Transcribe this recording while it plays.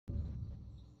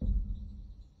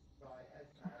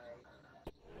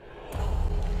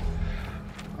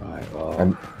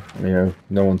And, you know,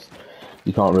 no one's...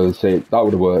 You can't really say it. That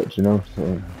would have worked, you know?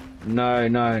 So. No,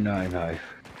 no, no, no.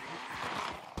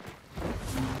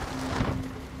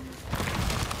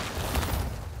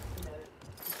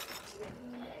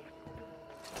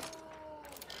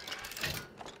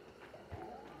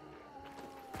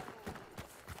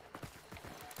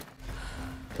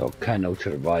 Got kennel to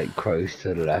the right, crows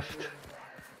to the left.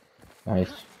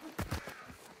 Nice.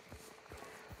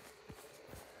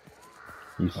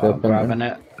 You Right, I'm serpent grabbing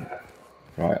then? it.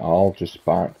 Right, I'll just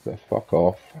back the fuck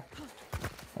off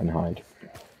and hide.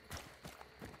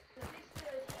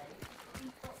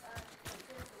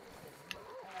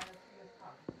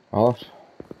 Alice?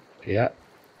 Yeah.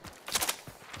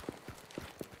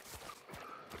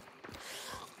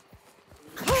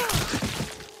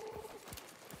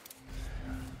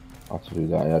 I had to do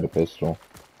that, I had a pistol.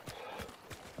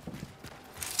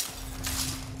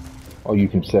 Oh, you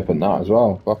can serpent that as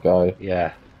well. Fuck I.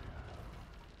 Yeah.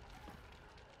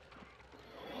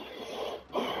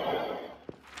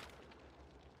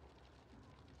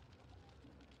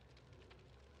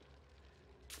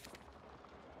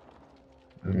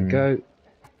 There we go.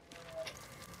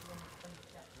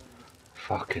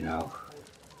 Fucking hell.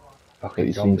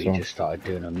 Fucking zombie just started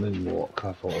doing a moonwalk.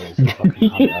 I thought it was a fucking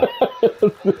hunter.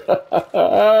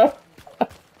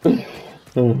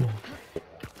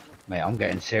 Mate, I'm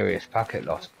getting serious packet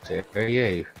loss here. Who are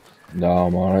you? No,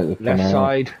 I'm alright. Left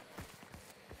side.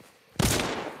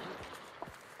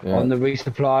 Yeah. On the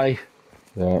resupply.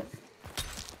 Yeah.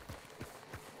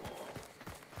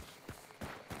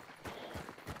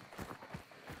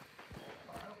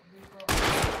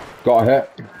 Got a hit.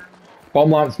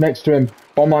 Bomb lights next to him.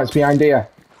 Bomb lights behind here.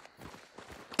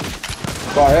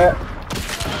 Got a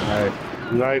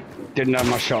hit. No, didn't have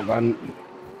my shotgun.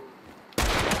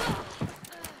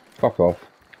 Fuck off.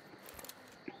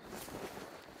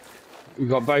 We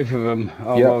got both of them.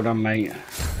 Oh, yep. Well done, mate.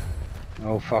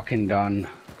 Oh, fucking done.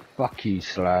 Fuck you,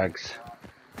 slags.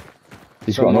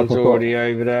 He's Someone's got an uppercut. already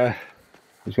over there.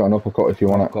 He's got an uppercut if you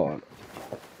want it.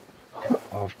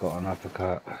 I've got an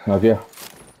uppercut. Have you?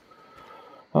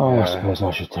 Oh, yeah. I suppose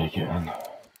I should take it then.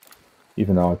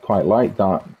 Even though I quite like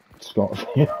that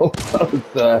Scotfield.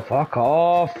 Fuck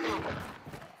off!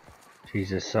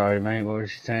 Jesus, sorry, mate. What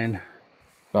was you saying?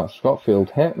 That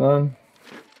Scotfield hit, man.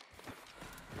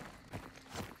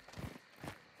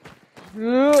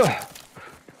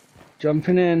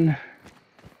 Jumping in.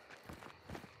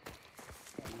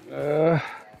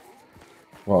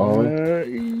 What are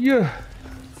we? Yeah.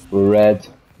 Red.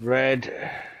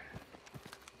 Red.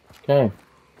 Okay.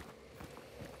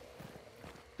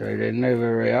 Straight in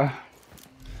over here.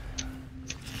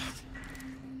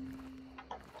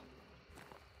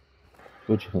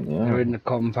 What do you think they are? They're in the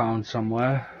compound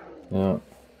somewhere. Yeah.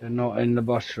 They're not in the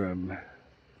bus room.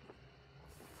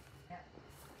 Are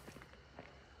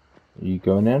you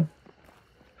going in?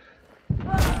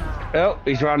 Oh,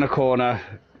 he's round the corner.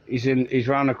 He's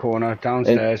round the corner,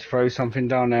 downstairs. Throw something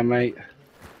down there, mate.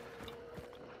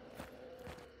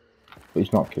 But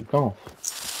he's not kicked off.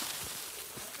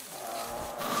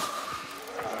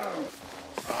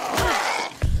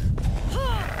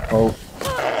 Oh.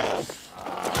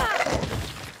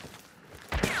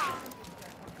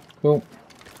 Cool.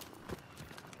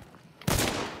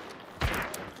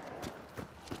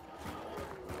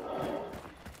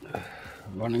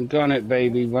 Run and gun it,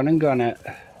 baby. Run and gun it.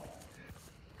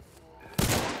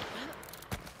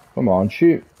 Come on,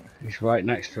 shoot. He's right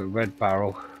next to a red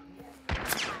barrel.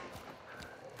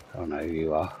 I know who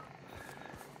you are.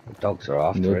 The dogs are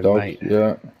after him, mate.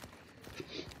 Yeah.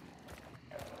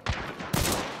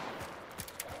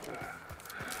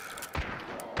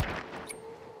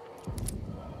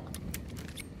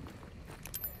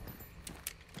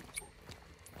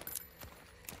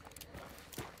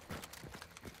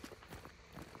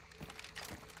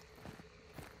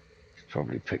 He's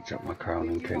probably picked up my crown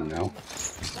and king now.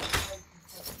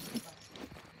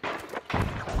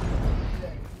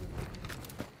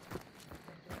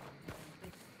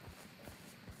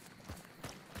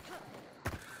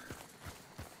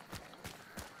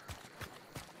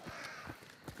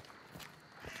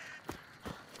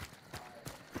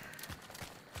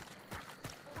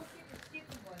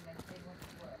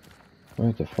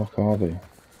 Where the fuck are they?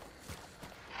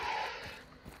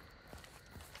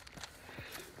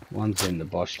 One's in the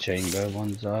boss chamber,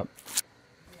 one's up.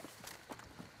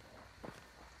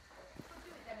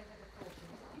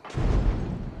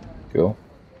 Cool.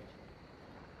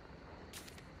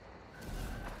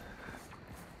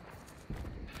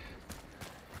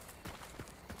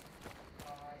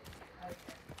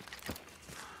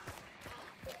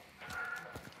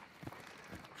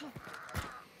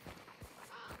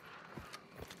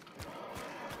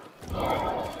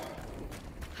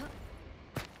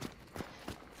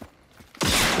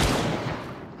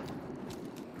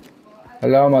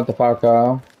 Hello,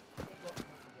 motherfucker.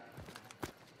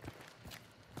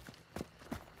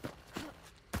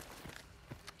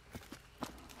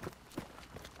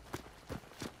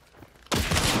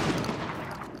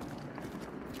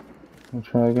 We'll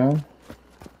try again.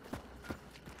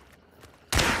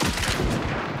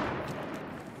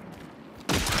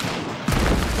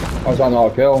 How's that not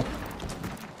a kill?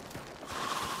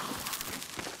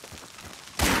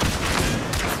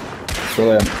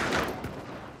 Brilliant.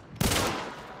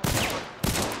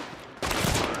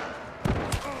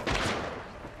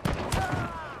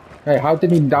 Hey, how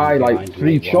did he die like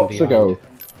 3 shots ago?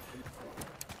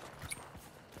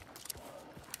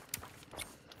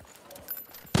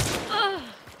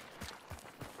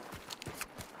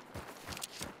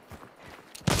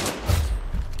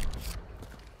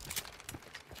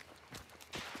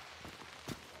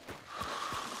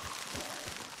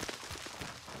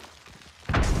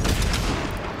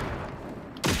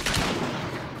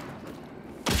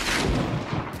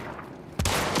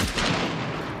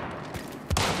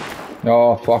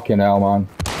 Oh, fucking hell, man.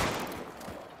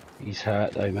 He's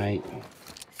hurt though, mate.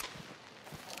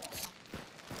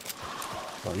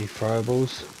 Got any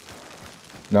throwables?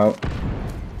 No.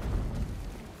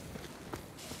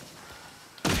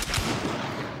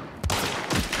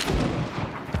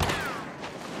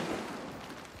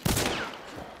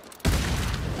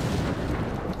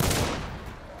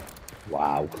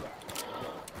 Wow.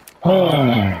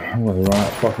 That was the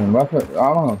right fucking weapon.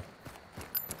 I don't know.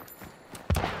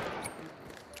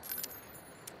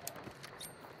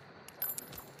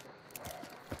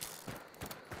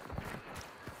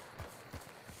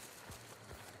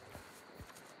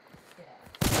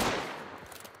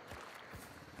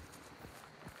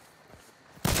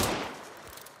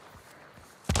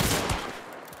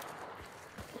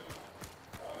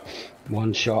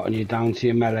 One shot and you're down to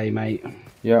your melee, mate.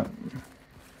 Yeah.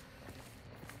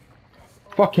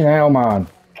 Fucking hell, man.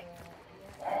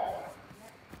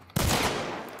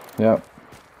 Yep.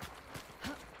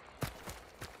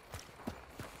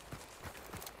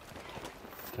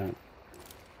 Don't.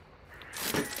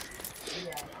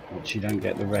 Which you don't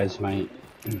get the res, mate.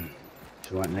 He's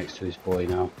right next to his boy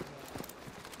now.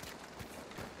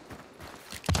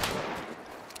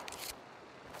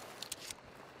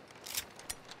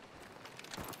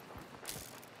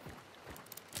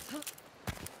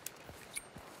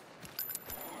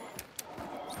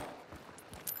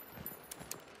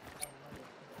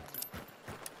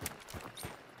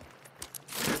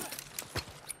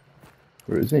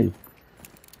 Where is he?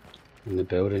 In the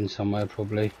building somewhere,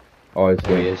 probably. Oh, I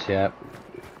There he see. is, yeah.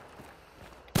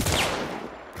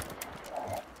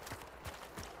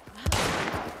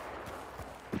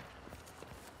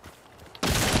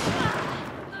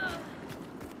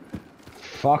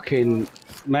 Fucking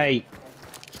mate.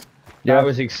 Yeah. That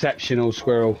was exceptional,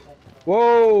 Squirrel.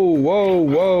 Whoa, whoa,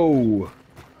 whoa.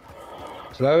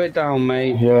 Slow it down,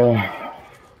 mate. Yeah.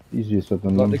 Easier said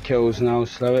than Got done. the kills now.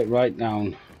 Slow it right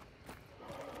down.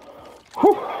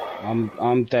 Whew.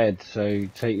 I'm dead, so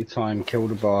take your time. Kill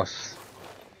the boss.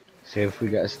 See if we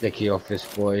get a sticky off this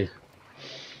boy.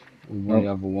 Or the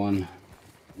other one.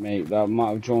 Mate, that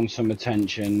might have drawn some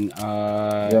attention.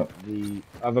 Yep. The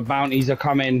other bounties are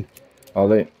coming. Are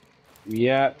they?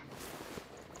 Yeah.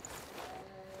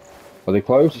 Are they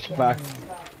close? It's back.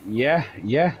 Yeah,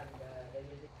 yeah.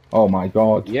 Oh my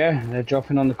god. Yeah, they're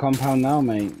dropping on the compound now,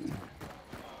 mate.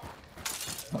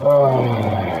 Oh,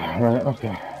 right,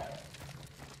 okay.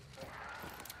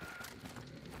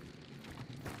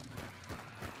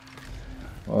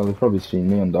 Well, they've probably seen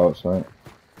me on dark side.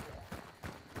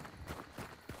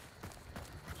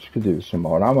 Just could do with some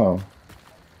more ammo.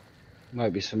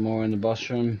 Might be some more in the boss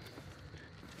room.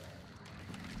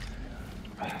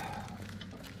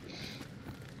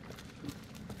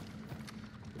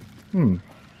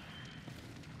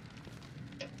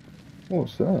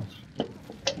 What's this?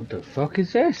 What the fuck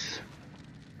is this?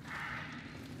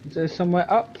 Is there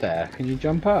somewhere up there? Can you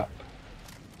jump up?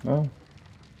 Oh.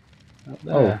 Up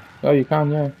there. Oh, you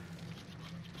can, yeah.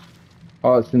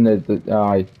 Oh, it's in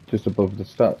the just above the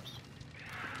steps.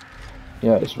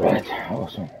 Yeah, it's red.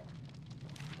 Awesome.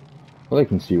 Well, they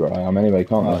can see where I am anyway,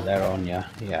 can't Oh, they? they're on ya.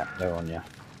 Yeah, they're on ya.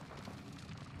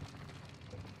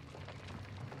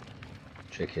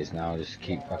 Trick is now just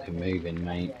keep fucking moving,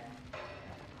 mate.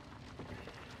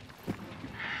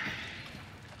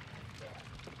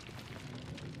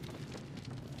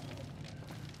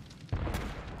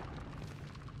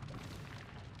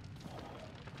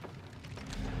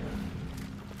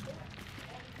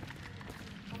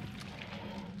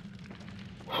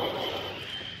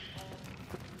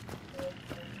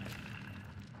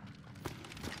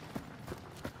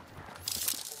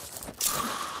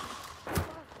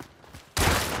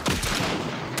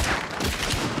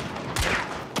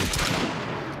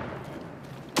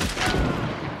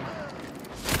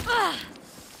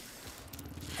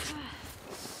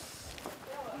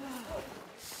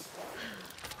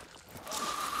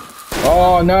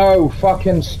 Oh no,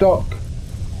 fucking stuck.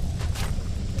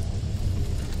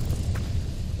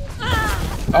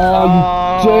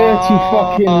 Oh, you dirty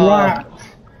fucking rat.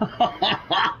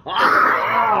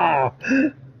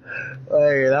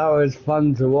 Hey, that was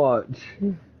fun to watch.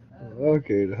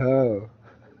 Fucking hell.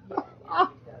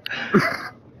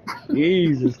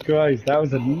 Jesus Christ, that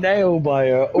was a nail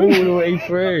biter all the way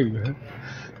through.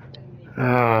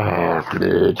 Oh,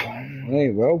 dude. Hey,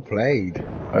 well played.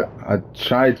 I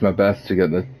tried my best to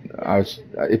get the.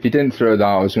 If you didn't throw that,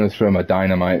 I was going to throw my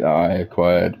dynamite that I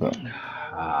acquired, but.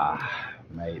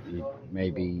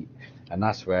 Maybe, and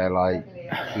that's where like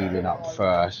healing up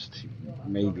first.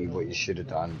 Maybe what you should have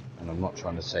done, and I'm not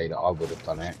trying to say that I would have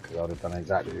done it because I would have done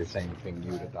exactly the same thing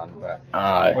you would have done, but we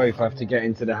Aye. both have to get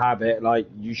into the habit. Like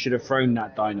you should have thrown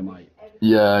that dynamite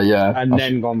Yeah. and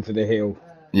then gone for the heal.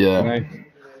 Yeah. You know?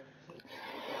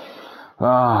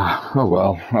 Oh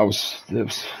well. It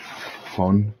was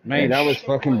fun. Mate, that was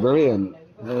fucking brilliant.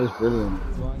 That was brilliant.